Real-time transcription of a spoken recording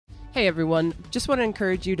Hey everyone, just want to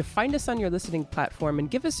encourage you to find us on your listening platform and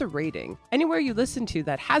give us a rating. Anywhere you listen to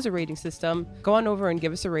that has a rating system, go on over and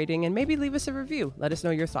give us a rating and maybe leave us a review. Let us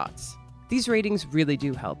know your thoughts. These ratings really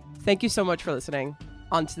do help. Thank you so much for listening.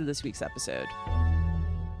 On to this week's episode.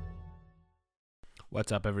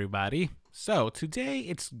 What's up, everybody? So today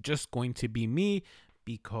it's just going to be me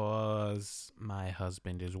because my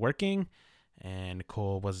husband is working and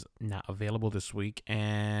Nicole was not available this week.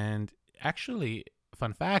 And actually,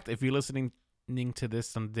 fun fact, if you're listening to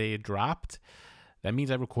this on the day it dropped, that means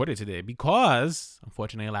I recorded today because,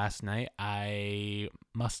 unfortunately, last night I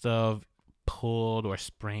must have pulled or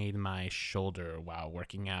sprained my shoulder while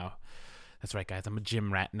working out. That's right, guys. I'm a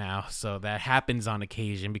gym rat now, so that happens on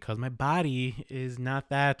occasion because my body is not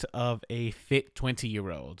that of a fit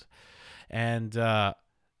 20-year-old. And I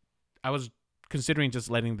was considering just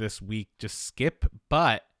letting this week just skip,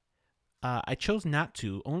 but I chose not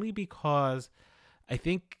to, only because I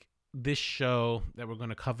think this show that we're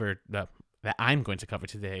going to cover, that I'm going to cover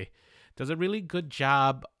today, does a really good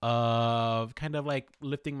job of kind of like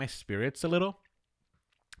lifting my spirits a little.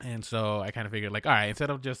 And so I kind of figured, like, all right, instead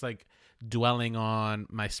of just like dwelling on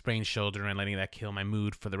my sprained shoulder and letting that kill my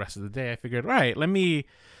mood for the rest of the day, I figured, all right, let me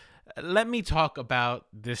talk about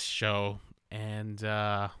this show and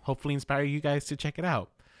hopefully inspire you guys to check it out.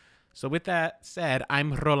 So with that said,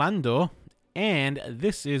 I'm Rolando, and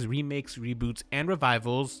this is Remakes, Reboots, and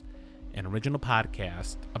Revivals, an original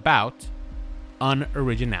podcast about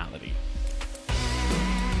unoriginality.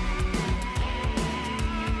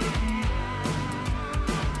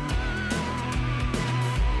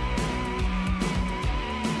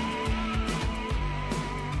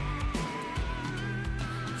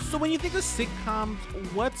 So when you think of sitcoms,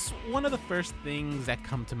 what's one of the first things that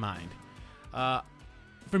come to mind?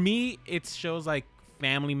 For me, it's shows like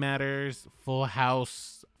Family Matters, Full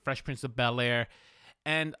House, Fresh Prince of Bel-Air,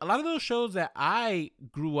 and a lot of those shows that I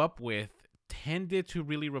grew up with tended to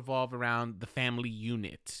really revolve around the family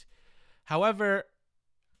unit. However,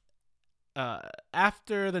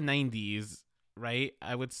 after the 90s, right,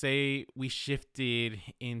 I would say we shifted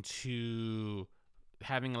into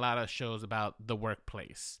having a lot of shows about the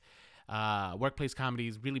workplace. Workplace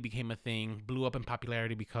comedies really became a thing, blew up in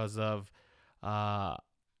popularity because of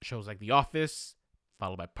shows like The Office,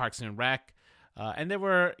 followed by Parks and Rec. And there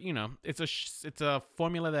were, it's a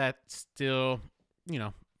formula that still,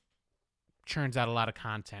 churns out a lot of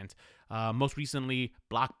content. Most recently,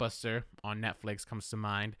 Blockbuster on Netflix comes to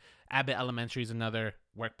mind. Abbott Elementary is another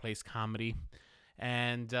workplace comedy.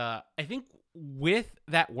 And I think with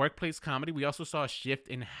that workplace comedy, we also saw a shift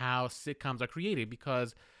in how sitcoms are created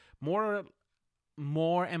because more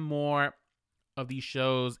and more of these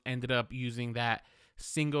shows ended up using that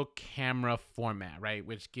single camera format, right?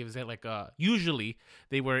 Which gives it like usually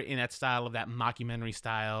they were in that style of that mockumentary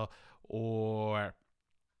style or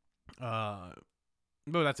well,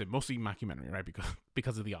 that's it, mostly mockumentary, right?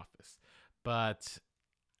 Because of The Office. But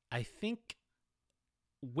I think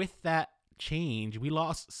with that change, we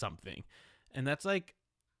lost something. And that's like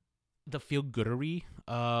the feel-goodery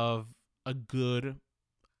of a good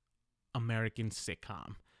American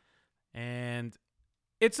sitcom. And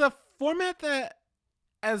it's a format that,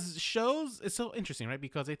 as shows, it's so interesting, right?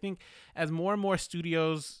 Because I think as more and more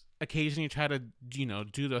studios occasionally try to,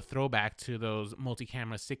 do the throwback to those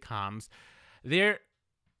multi-camera sitcoms, they're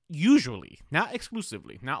usually, not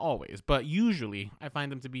exclusively, not always, but usually I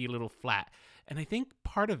find them to be a little flat. And I think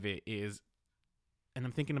part of it is, and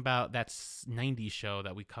I'm thinking about that 90s show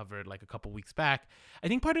that we covered like a couple weeks back, I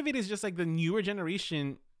think part of it is just like the newer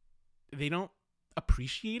generation, they don't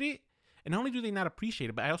appreciate it. And not only do they not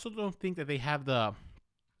appreciate it, but I also don't think that they have the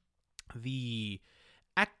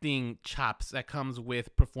acting chops that comes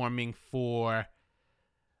with performing for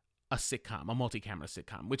a sitcom, a multi-camera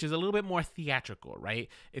sitcom, which is a little bit more theatrical, right?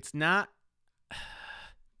 It's not,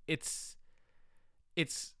 it's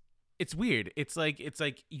weird. It's like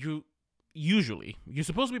you're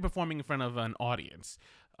supposed to be performing in front of an audience.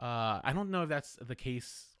 I don't know if that's the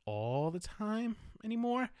case all the time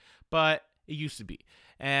anymore, but it used to be.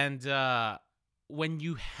 And when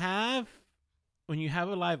you have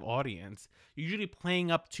a live audience, you're usually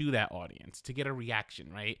playing up to that audience to get a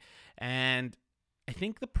reaction, right? And I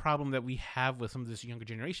think the problem that we have with some of this younger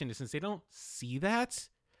generation is since they don't see that,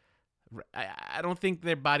 I don't think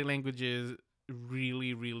their body languages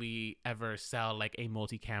really, really ever sell like a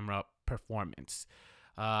multi-camera performance.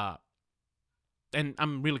 And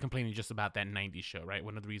I'm really complaining just about that 90s show, right?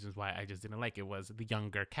 One of the reasons why I just didn't like it was the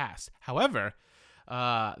younger cast. However,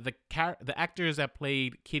 the actors that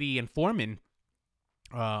played Kitty and Foreman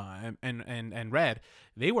and Red,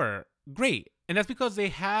 they were great. And that's because they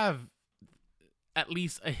have at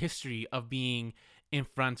least a history of being in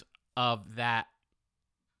front of that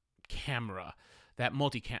camera, that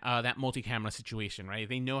multi-camera situation, right?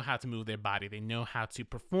 They know how to move their body. They know how to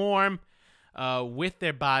perform with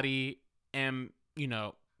their body, and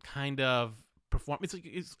kind of perform.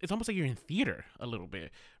 It's almost like you're in theater a little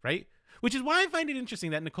bit, right? Which is why I find it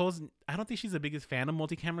interesting that Nicole's, I don't think she's the biggest fan of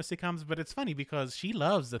multi-camera sitcoms, but it's funny because she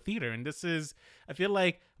loves the theater. And I feel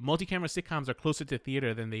like multi-camera sitcoms are closer to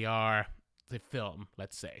theater than they are to film,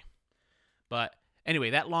 let's say. But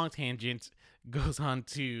anyway, that long tangent goes on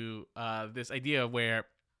to this idea where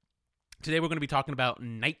today we're going to be talking about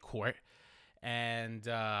Night Court and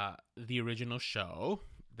the original show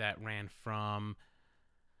that ran from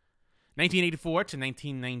 1984 to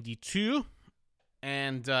 1992.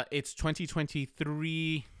 And its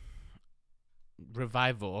 2023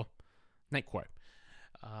 revival, Night Court.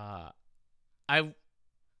 I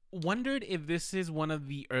wondered if this is one of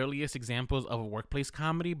the earliest examples of a workplace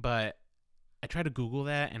comedy, but I tried to Google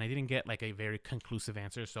that and I didn't get like a very conclusive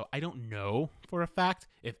answer. So I don't know for a fact.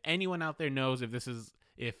 If anyone out there knows if this is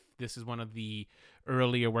one of the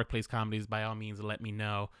earlier workplace comedies, by all means, let me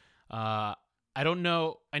know. I don't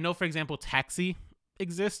know. I know, for example, Taxi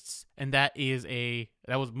exists, and that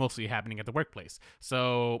was mostly happening at the workplace.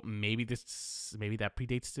 So maybe that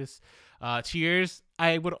predates this. Cheers,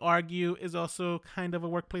 I would argue, is also kind of a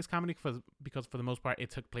workplace comedy because for the most part it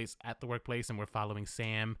took place at the workplace, and we're following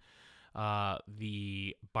Sam,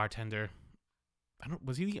 the bartender.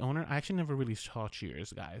 Was he the owner? I actually never really saw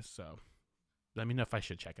Cheers, guys. So let me know if I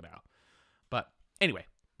should check it out. But anyway,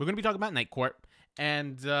 we're gonna be talking about Night Court,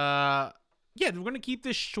 and yeah, we're going to keep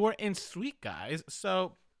this short and sweet, guys.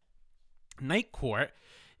 So, Night Court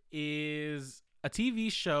is a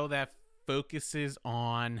TV show that focuses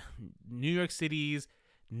on New York City's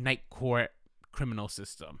Night Court criminal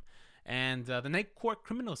system. And the Night Court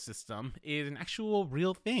criminal system is an actual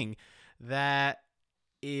real thing that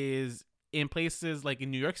is in places like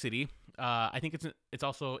in New York City. I think it's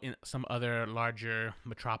also in some other larger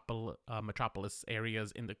metropolis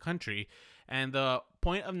areas in the country. And the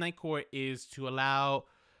point of Night Court is to allow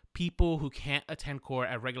people who can't attend court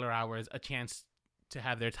at regular hours a chance to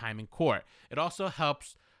have their time in court. It also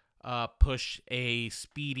helps push a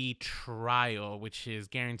speedy trial, which is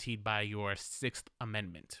guaranteed by your Sixth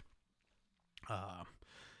Amendment.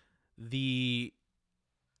 The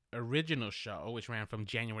original show, which ran from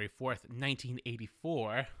January 4th,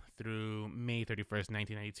 1984 through May 31st,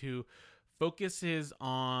 1992, focuses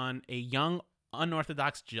on a young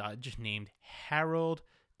unorthodox judge named Harold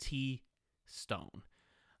T. Stone,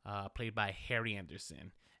 played by Harry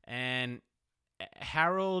Anderson. And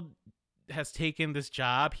Harold has taken this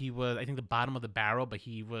job. He was, I think, the bottom of the barrel, but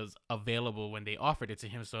he was available when they offered it to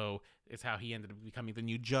him. So it's how he ended up becoming the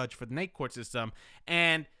new judge for the Night Court system.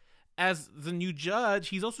 And as the new judge,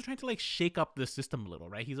 he's also trying to like shake up the system a little,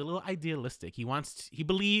 right? He's a little idealistic. He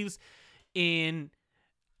believes in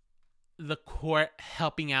the court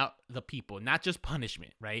helping out the people, not just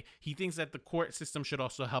punishment, right? He thinks that the court system should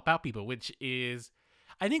also help out people, which is,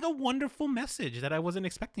 I think, a wonderful message that I wasn't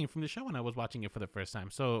expecting from the show when I was watching it for the first time.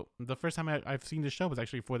 So the first time I've seen the show was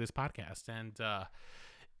actually for this podcast. And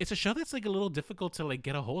it's a show that's like a little difficult to like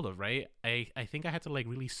get a hold of, right? I think I had to like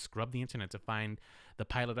really scrub the internet to find the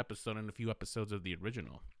pilot episode and a few episodes of the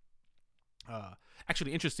original.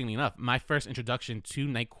 Actually, interestingly enough, my first introduction to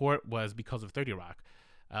Night Court was because of 30 Rock.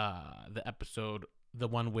 The episode, the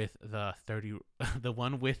one with the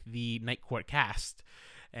Night Court cast.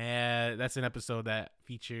 And that's an episode that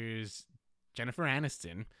features Jennifer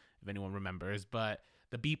Aniston, if anyone remembers. But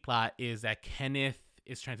the B plot is that Kenneth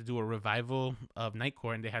is trying to do a revival of Night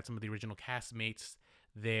Court, and they had some of the original castmates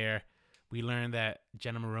there. We learned that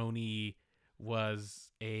Jenna Maroney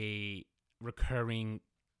was a recurring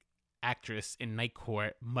actress in Night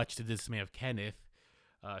Court, much to the dismay of Kenneth.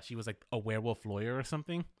 She was like a werewolf lawyer or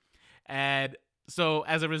something. And so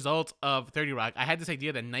as a result of 30 Rock, I had this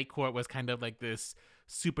idea that Night Court was kind of like this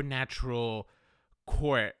supernatural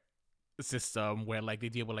court system where like they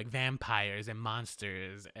deal with like vampires and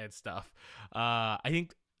monsters and stuff. I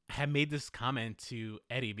think I had made this comment to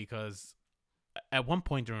Eddie because at one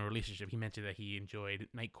point during a relationship, he mentioned that he enjoyed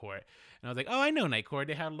Night Court. And I was like, oh, I know Night Court.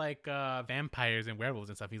 They have like vampires and werewolves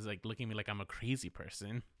and stuff. He's like looking at me like I'm a crazy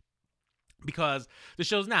person. Because the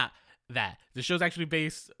show's not that. The show's actually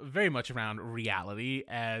based very much around reality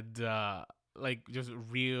and like just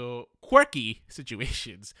real quirky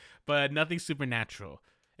situations, but nothing supernatural,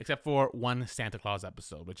 except for one Santa Claus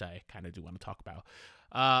episode, which I kind of do want to talk about.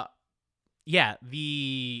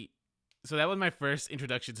 So that was my first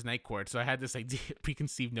introduction to Night Court. So I had this idea,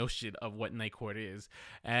 preconceived notion of what Night Court is,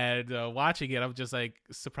 and watching it, I'm just like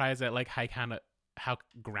surprised at like how kind of how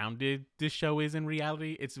grounded this show is in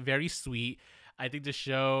reality. It's very sweet. I think the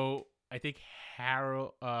show, I think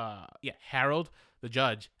Harold, the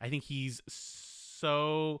judge, I think he's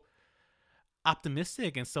so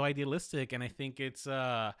optimistic and so idealistic, and I think it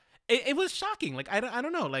was shocking. Like, I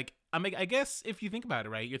don't know. Like, I guess if you think about it,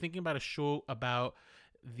 right, you're thinking about a show about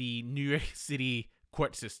the New York City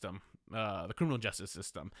court system, the criminal justice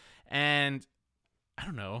system, and I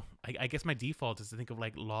don't know. I guess my default is to think of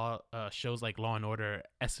like shows like Law and Order,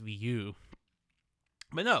 SVU.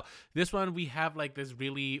 But no, this one we have like this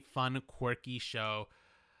really fun, quirky show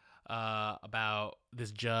about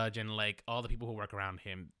this judge and like all the people who work around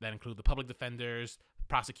him. That include the public defenders,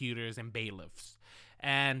 prosecutors, and bailiffs.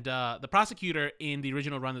 And the prosecutor in the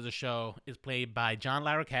original run of the show is played by John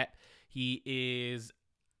Larroquette. He is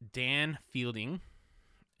Dan Fielding,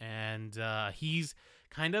 and he's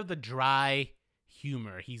kind of the dry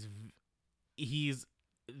humor. He's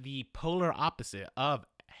the polar opposite of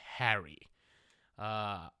Harry.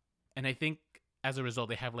 And I think as a result,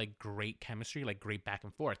 they have like great chemistry, like great back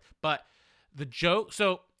and forth. But the joke,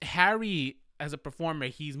 so Harry as a performer,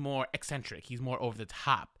 he's more eccentric. He's more over the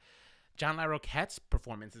top. John Larroquette's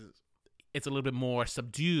performance it's a little bit more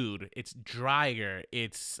subdued. It's drier.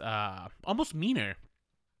 It's almost meaner.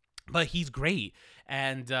 But he's great.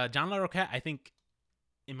 And John Larroquette, I think,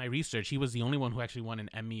 in my research, he was the only one who actually won an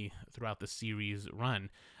Emmy throughout the series run.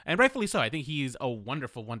 And rightfully so. I think he's a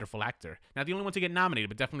wonderful, wonderful actor. Not the only one to get nominated,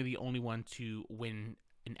 but definitely the only one to win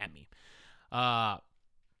an Emmy.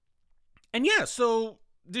 And yeah, so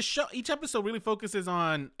this show, each episode really focuses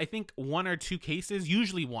on, I think, one or two cases,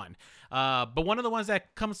 usually one. But one of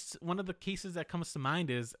the cases that comes to mind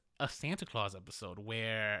is a Santa Claus episode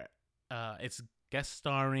where it's guest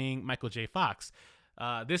starring Michael J. Fox.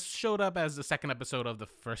 This showed up as the second episode of the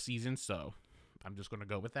first season, so I'm just going to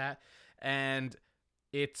go with that. And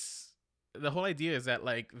the whole idea is that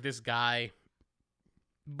like this guy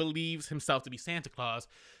believes himself to be Santa Claus,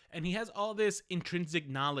 and he has all this intrinsic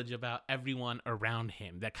knowledge about everyone around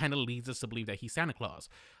him that kind of leads us to believe that he's Santa Claus.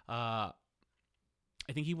 I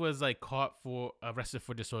think he was like arrested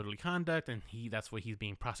for disorderly conduct, and that's what he's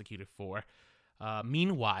being prosecuted for.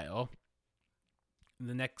 Meanwhile,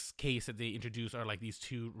 the next case that they introduce are like these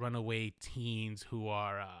two runaway teens who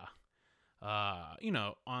are,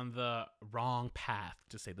 on the wrong path,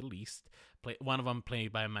 to say the least. One of them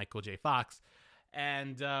played by Michael J. Fox.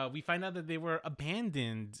 And we find out that they were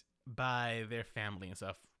abandoned by their family and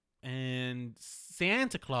stuff. And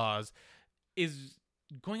Santa Claus is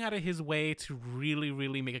going out of his way to really,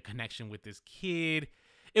 really make a connection with this kid.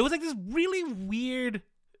 It was like this really weird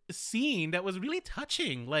scene that was really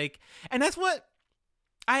touching. Like, and that's what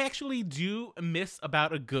I actually do miss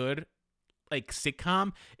about a good like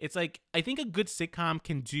sitcom. It's like, I think a good sitcom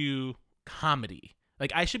can do comedy.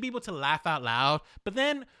 Like, I should be able to laugh out loud, but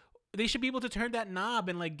then they should be able to turn that knob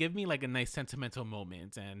and like give me like a nice sentimental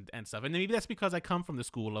moment and stuff. And maybe that's because I come from the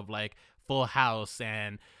school of like Full House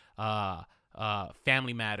and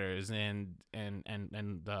Family Matters and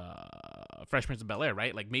Fresh Prince of Bel-Air,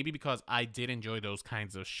 right? Like, maybe because I did enjoy those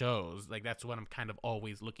kinds of shows, like that's what I'm kind of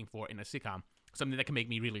always looking for in a sitcom. Something that can make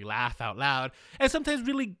me really laugh out loud and sometimes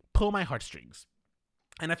really pull my heartstrings.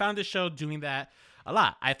 And I found this show doing that a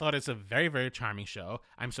lot. I thought it's a very, very charming show.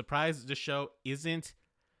 I'm surprised the show isn't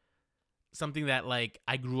something that like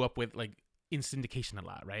I grew up with like in syndication a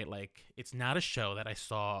lot, right? Like, it's not a show that I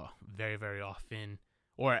saw very, very often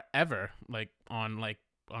or ever like on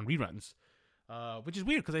reruns, which is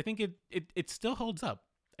weird because I think it still holds up.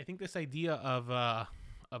 I think this idea of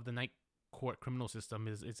the night court criminal system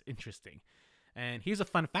is interesting. And here's a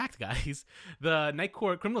fun fact, guys. The night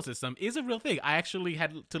court criminal system is a real thing. I actually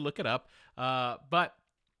had to look it up, but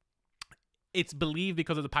it's believed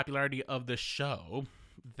because of the popularity of the show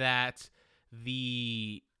that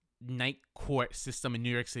the night court system in New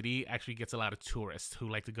York City actually gets a lot of tourists who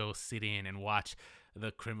like to go sit in and watch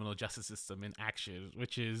the criminal justice system in action,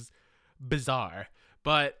 which is bizarre.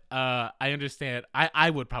 But I understand. I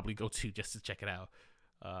would probably go too just to check it out.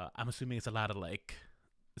 I'm assuming it's a lot of like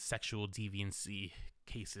sexual deviancy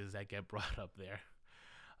cases that get brought up there.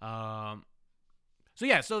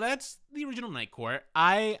 So that's the original Night Court.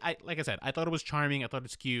 I like I said, I thought it was charming. I thought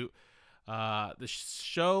it's cute. The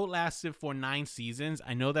show lasted for 9 seasons.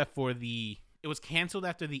 I know that it was canceled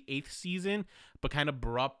after the 8th season, but kind of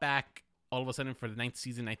brought back all of a sudden for the 9th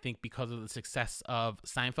season, I think because of the success of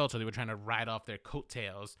Seinfeld. So they were trying to ride off their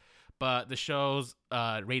coattails, but the show's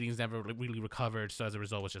ratings never really recovered. So as a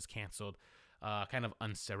result, it was just canceled, kind of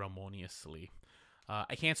unceremoniously.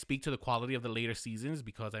 I can't speak to the quality of the later seasons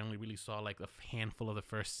because I only really saw like a handful of the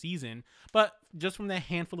first season. But just from that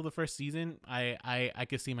handful of the first season, I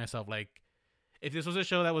could see myself like, if this was a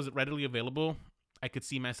show that was readily available, I could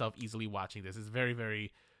see myself easily watching this. It's very,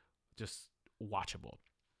 very just watchable.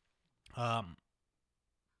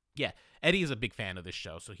 Yeah, Eddie is a big fan of this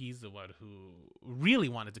show, so he's the one who really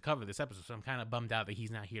wanted to cover this episode. So I'm kind of bummed out that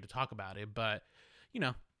he's not here to talk about it, but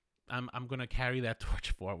I'm gonna carry that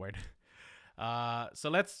torch forward. So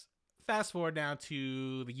let's fast forward now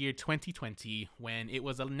to the year 2020 when it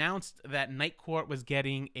was announced that Night Court was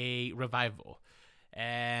getting a revival,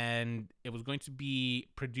 and it was going to be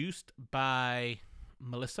produced by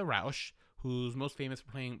Melissa Rauch, who's most famous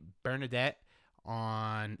for playing Bernadette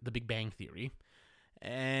on The Big Bang Theory.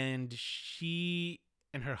 And she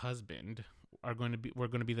and her husband were going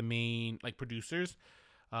to be the main producers.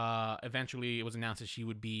 Eventually, it was announced that she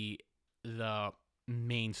would be the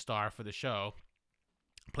main star for the show,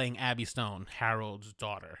 playing Abby Stone, Harold's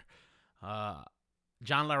daughter.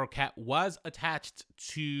 John Larroquette was attached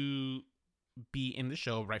to be in the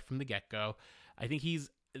show right from the get-go. I think he's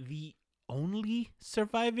the only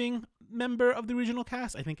surviving member of the original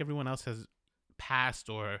cast. I think everyone else has passed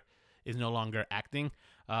or is no longer acting.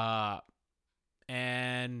 And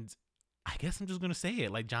I guess I'm just going to say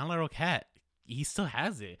it. John Larroquette, he still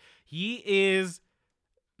has it. He is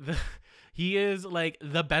the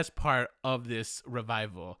best part of this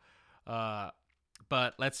revival.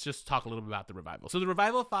 But let's just talk a little bit about the revival. So the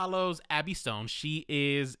revival follows Abby Stone. She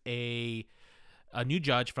is a new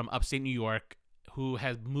judge from upstate New York who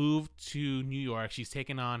has moved to New York. She's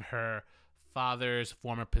taken on her father's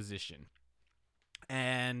former position.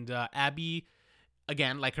 And Abby,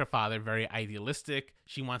 again, like her father, very idealistic.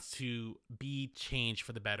 She wants to be changed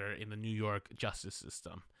for the better in the New York justice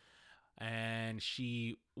system. And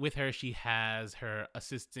she has her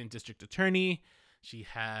assistant district attorney. She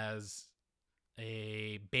has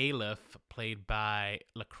a bailiff played by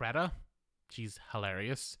Lacretta. She's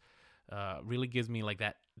hilarious. Really gives me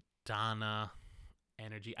that Donna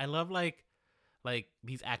energy. I love like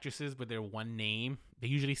these actresses with their one name. They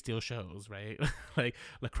usually steal shows, right? Like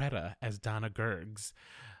Lacretta as Donna Gergs.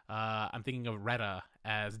 I'm thinking of Retta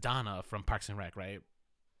as Donna from Parks and Rec, right?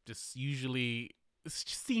 Just usually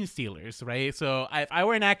scene stealers, right? So if I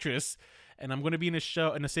were an actress and I'm going to be in a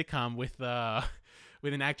sitcom with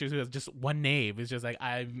an actress who has just one name, it's just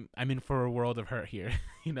I'm in for a world of hurt here.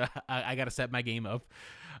 I got to set my game up.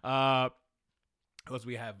 What else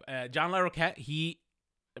we have? John Larroquette, he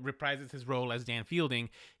reprises his role as Dan Fielding.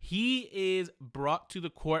 He is brought to the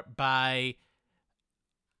court by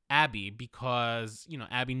Abby because,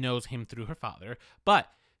 Abby knows him through her father, but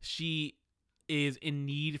she is in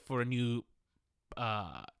need for a new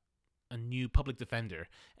public defender.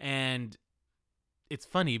 And it's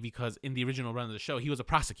funny because in the original run of the show, he was a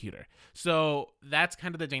prosecutor. So that's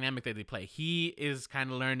kind of the dynamic that they play. He is kind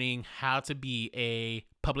of learning how to be a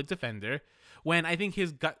public defender when I think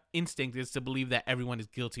his gut instinct is to believe that everyone is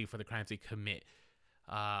guilty for the crimes they commit.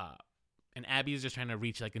 And Abby is just trying to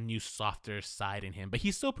reach a new, softer side in him. But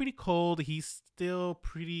he's still pretty cold. He's still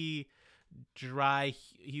pretty dry.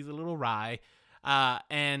 He's a little wry.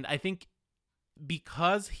 And I think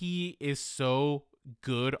because he is so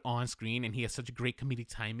good on screen and he has such great comedic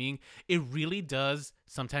timing, it really does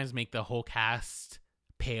sometimes make the whole cast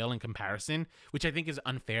pale in comparison, which I think is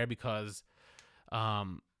unfair because I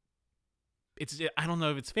don't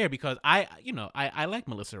know if it's fair because I like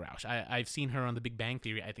Melissa Rauch. I've seen her on The Big Bang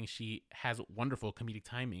Theory. I think she has wonderful comedic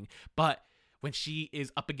timing, but when she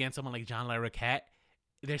is up against someone like John Larroquette,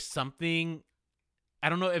 there's something, I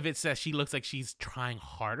don't know if it's that she looks like she's trying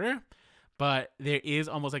harder, but there is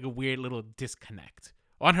almost a weird little disconnect.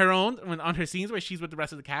 On her own, on her scenes where she's with the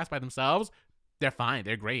rest of the cast by themselves, they're fine.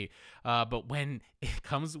 They're great. But when it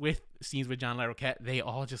comes with scenes with John Larroquette, they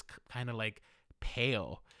all just kind of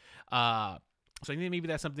pale. So I think maybe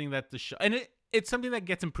that's something that the show, and it's something that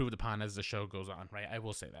gets improved upon as the show goes on, right? I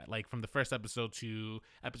will say that. From the first episode to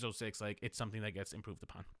episode 6, it's something that gets improved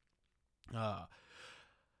upon.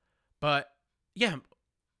 But yeah,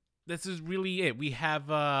 this is really it. We have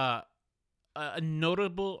a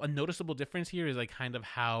noticeable difference here is kind of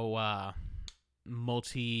how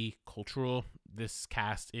multicultural this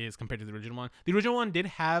cast is compared to the original one. The original one did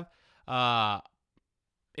have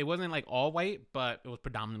it wasn't all white, but it was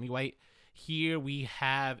predominantly white. Here we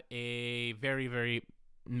have a very, very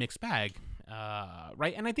mixed bag,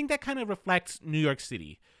 right? And I think that kind of reflects New York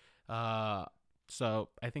City. So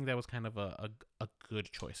I think that was kind of a good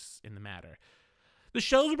choice in the matter. The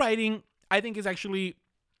show's writing, I think, is actually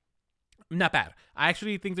not bad. I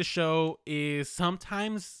actually think the show is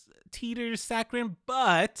sometimes teeters saccharine,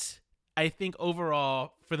 but I think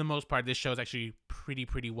overall, for the most part, this show is actually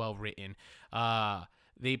pretty well written.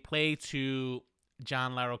 They play to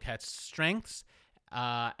John Larroquette's strengths.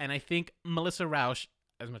 And I think Melissa Rauch,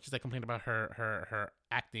 as much as I complained about her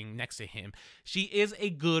acting next to him, she is a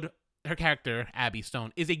good. Her character Abby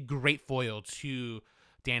Stone is a great foil to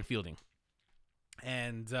Dan Fielding,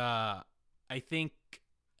 and I think,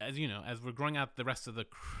 as you know, as we're growing out the rest of the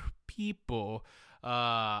people,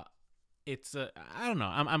 it's I don't know.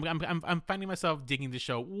 I'm finding myself digging the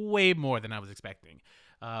show way more than I was expecting,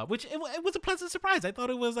 which it was a pleasant surprise. I thought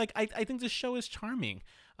it was like I think this show is charming.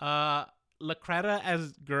 Lacreta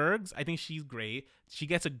as Gergs, I think she's great. She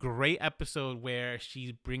gets a great episode where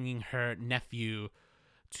she's bringing her nephew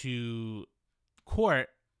to court,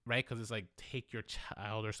 right? Because it's like take your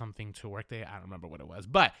child or something to work day. I don't remember what it was,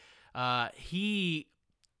 but he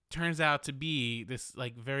turns out to be this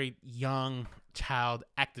like very young child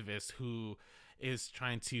activist who is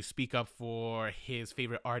trying to speak up for his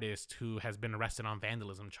favorite artist who has been arrested on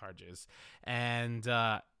vandalism charges, and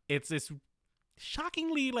it's this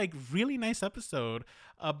shockingly like really nice episode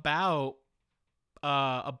about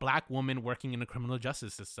a black woman working in the criminal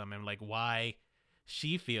justice system and like why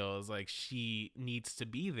she feels like she needs to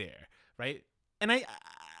be there, right? And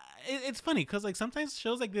it's funny because like sometimes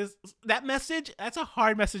shows like this, that message, that's a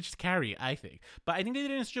hard message to carry, I think, but I think they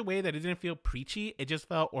did it in such a way that it didn't feel preachy. It just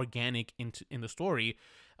felt organic in the story,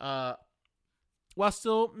 while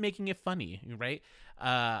still making it funny, right?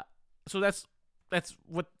 So that's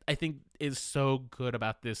what I think is so good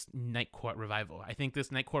about this Night Court revival. I think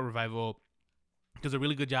this Night Court revival does a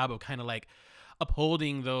really good job of kind of like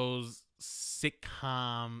upholding those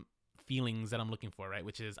sitcom feelings that I'm looking for, right?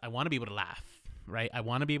 Which is I want to be able to laugh, right? I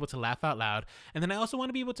want to be able to laugh out loud. And then I also want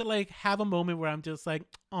to be able to like have a moment where I'm just like,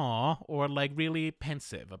 aw, or like really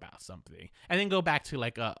pensive about something. And then go back to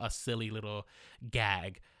like a silly little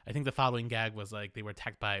gag. I think the following gag was like they were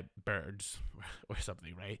attacked by birds or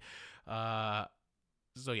something, right?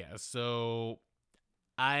 So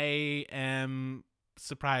I am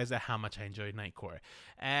surprised at how much I enjoyed Night Court.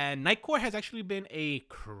 And Night Court has actually been a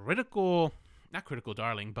not critical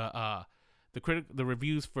darling, but the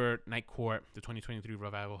reviews for Night Court, the 2023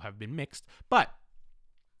 revival, have been mixed, but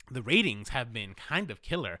the ratings have been kind of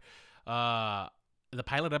killer. The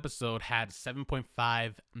pilot episode had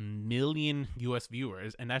 7.5 million US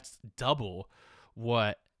viewers, and that's double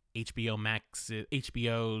what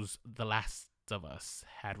HBO's The Last of Us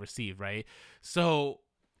had received, right? So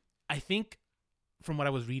I think from what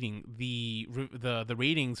I was reading, the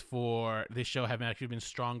ratings for this show have actually been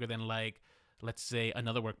stronger than like, let's say,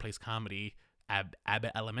 another workplace comedy,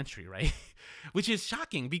 Abbott Elementary, right? Which is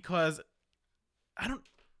shocking because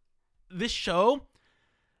this show,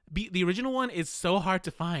 the original one is so hard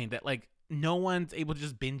to find that like no one's able to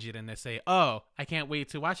just binge it and they say, oh, I can't wait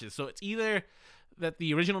to watch it. So it's either that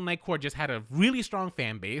the original Night Court just had a really strong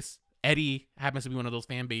fan base. Eddie happens to be one of those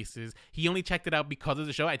fan bases. He only checked it out because of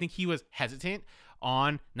the show. I think he was hesitant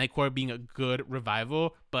on Night Court being a good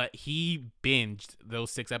revival, but he binged those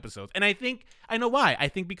 6 episodes. And I know why. I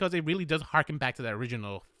think because it really does harken back to that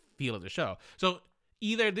original feel of the show. So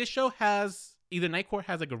either Night Court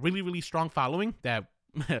has like a really, really strong following that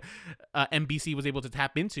NBC was able to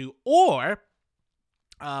tap into, or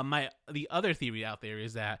the other theory out there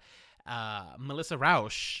is that Melissa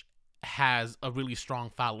Rauch has a really strong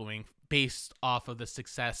following based off of the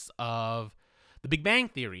success of The Big Bang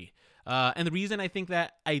Theory. And the reason I think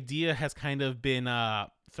that idea has kind of been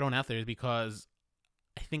thrown out there is because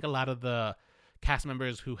I think a lot of the cast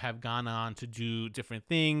members who have gone on to do different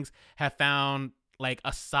things have found like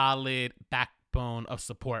a solid backbone of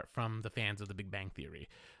support from the fans of The Big Bang Theory.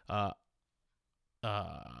 Kaylee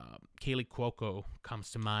Cuoco comes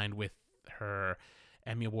to mind with her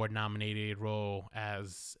Emmy Award nominated role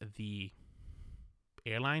as the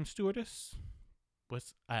airline stewardess.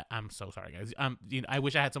 I'm so sorry, guys. I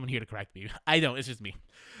wish I had someone here to correct me. I don't. It's just me.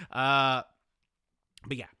 But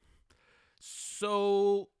yeah.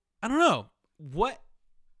 So I don't know what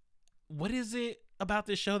is it about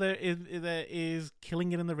this show that is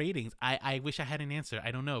killing it in the ratings. I wish I had an answer. I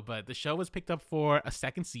don't know, but the show was picked up for a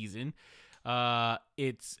second season.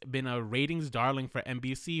 It's been a ratings darling for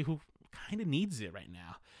NBC, who kind of needs it right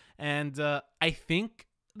now. And I think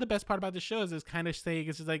the best part about the show is kind of saying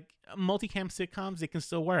it's just like multicam sitcoms, they can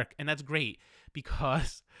still work, and that's great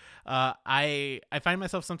because I find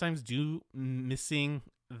myself sometimes missing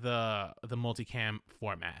the multicam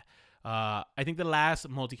format. I think the last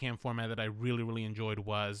multicam format that I really, really enjoyed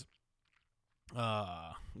was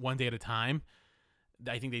One Day at a Time.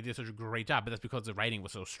 I think they did such a great job, but that's because the writing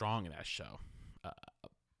was so strong in that show.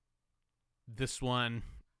 This one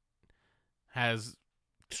has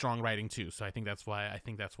strong writing too, so I think that's why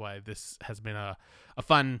this has been a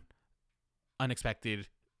fun, unexpected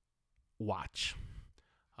watch.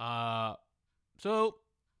 So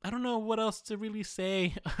I don't know what else to really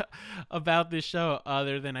say about this show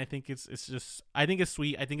other than I think it's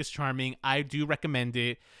sweet. I think it's charming. I do recommend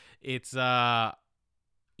it. It's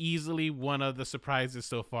easily one of the surprises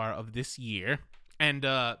so far of this year. And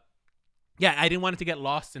yeah, I didn't want it to get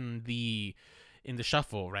lost in the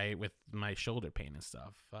shuffle, right, with my shoulder pain and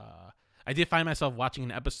stuff. I did find myself watching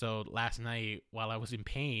an episode last night while I was in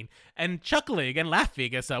pain and chuckling and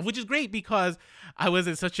laughing and stuff, which is great because I was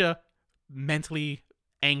in such a mentally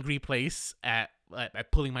angry place at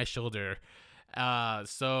pulling my shoulder.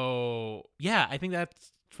 So yeah, I think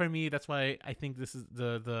that's, for me, that's why I think this is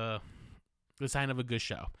the sign of a good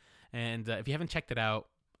show. And if you haven't checked it out,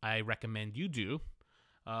 I recommend you do.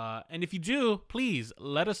 And if you do, please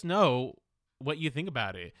let us know what you think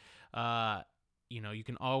about it. You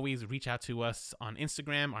can always reach out to us on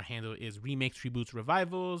Instagram. Our handle is Remakes, Reboots,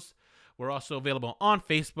 Revivals. We're also available on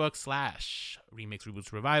Facebook / Remakes,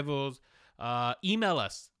 Reboots, Revivals. Email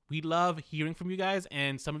us. We love hearing from you guys,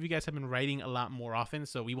 and some of you guys have been writing a lot more often,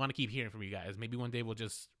 so we want to keep hearing from you guys. Maybe one day we'll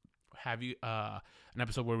just have you an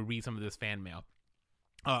episode where we read some of this fan mail.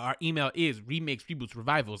 Our email is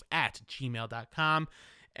remakesrebootsrevivals@gmail.com.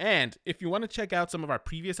 And if you want to check out some of our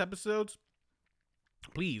previous episodes,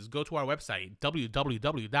 please go to our website,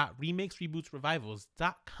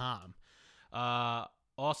 www.remakesrebootsrevivals.com.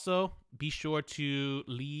 Also, be sure to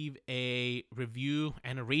leave a review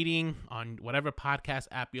and a rating on whatever podcast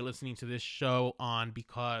app you're listening to this show on,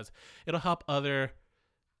 because it'll help other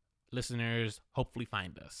listeners hopefully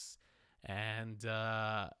find us. And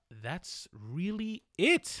that's really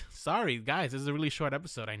it. Sorry, guys, this is a really short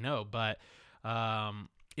episode, I know, but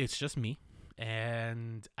it's just me.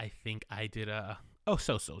 And I think I did a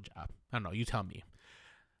so-so job. I don't know, you tell me.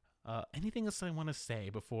 Anything else I want to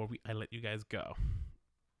say before I let you guys go?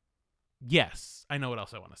 Yes, I know what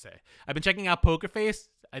else I want to say. I've been checking out Poker Face.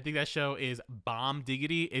 I think that show is bomb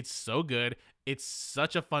diggity. It's so good. It's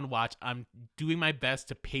such a fun watch. I'm doing my best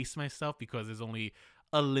to pace myself because there's only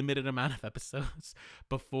a limited amount of episodes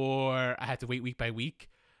before I had to wait week by week.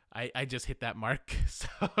 I just hit that mark. So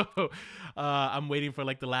I'm waiting for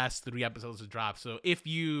like the last 3 episodes to drop. So if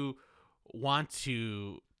you want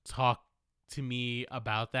to talk to me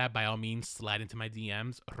about that, by all means, slide into my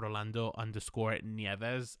DMs,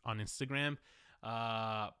 Rolando_Nieves on Instagram,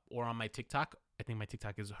 or on my TikTok. I think my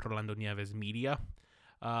TikTok is Rolando Nieves Media.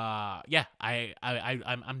 Yeah,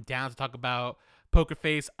 I'm down to talk about Poker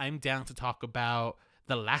Face. I'm down to talk about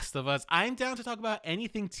The Last of Us. I'm down to talk about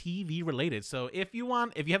anything TV related. So if you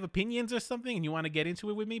have opinions or something and you want to get into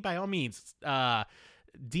it with me, by all means,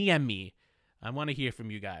 DM me. I want to hear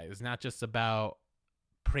from you guys, not just about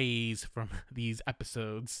praise from these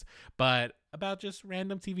episodes, but about just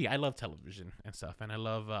random TV. I love television and stuff, and I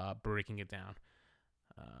love breaking it down.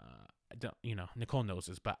 I don't, Nicole knows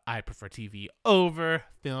this, but I prefer TV over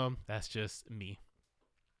film. That's just me.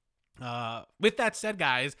 With that said,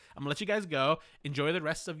 guys, I'm gonna let you guys go. Enjoy the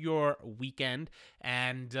rest of your weekend,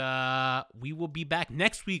 and we will be back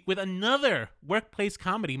next week with another workplace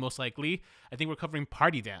comedy, most likely. I think we're covering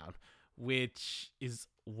Party Down, which is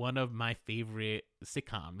one of my favorite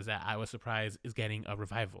sitcoms that I was surprised is getting a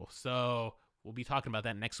revival. So we'll be talking about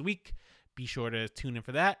that next week. Be sure to tune in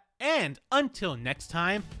for that. And until next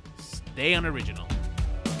time, stay unoriginal.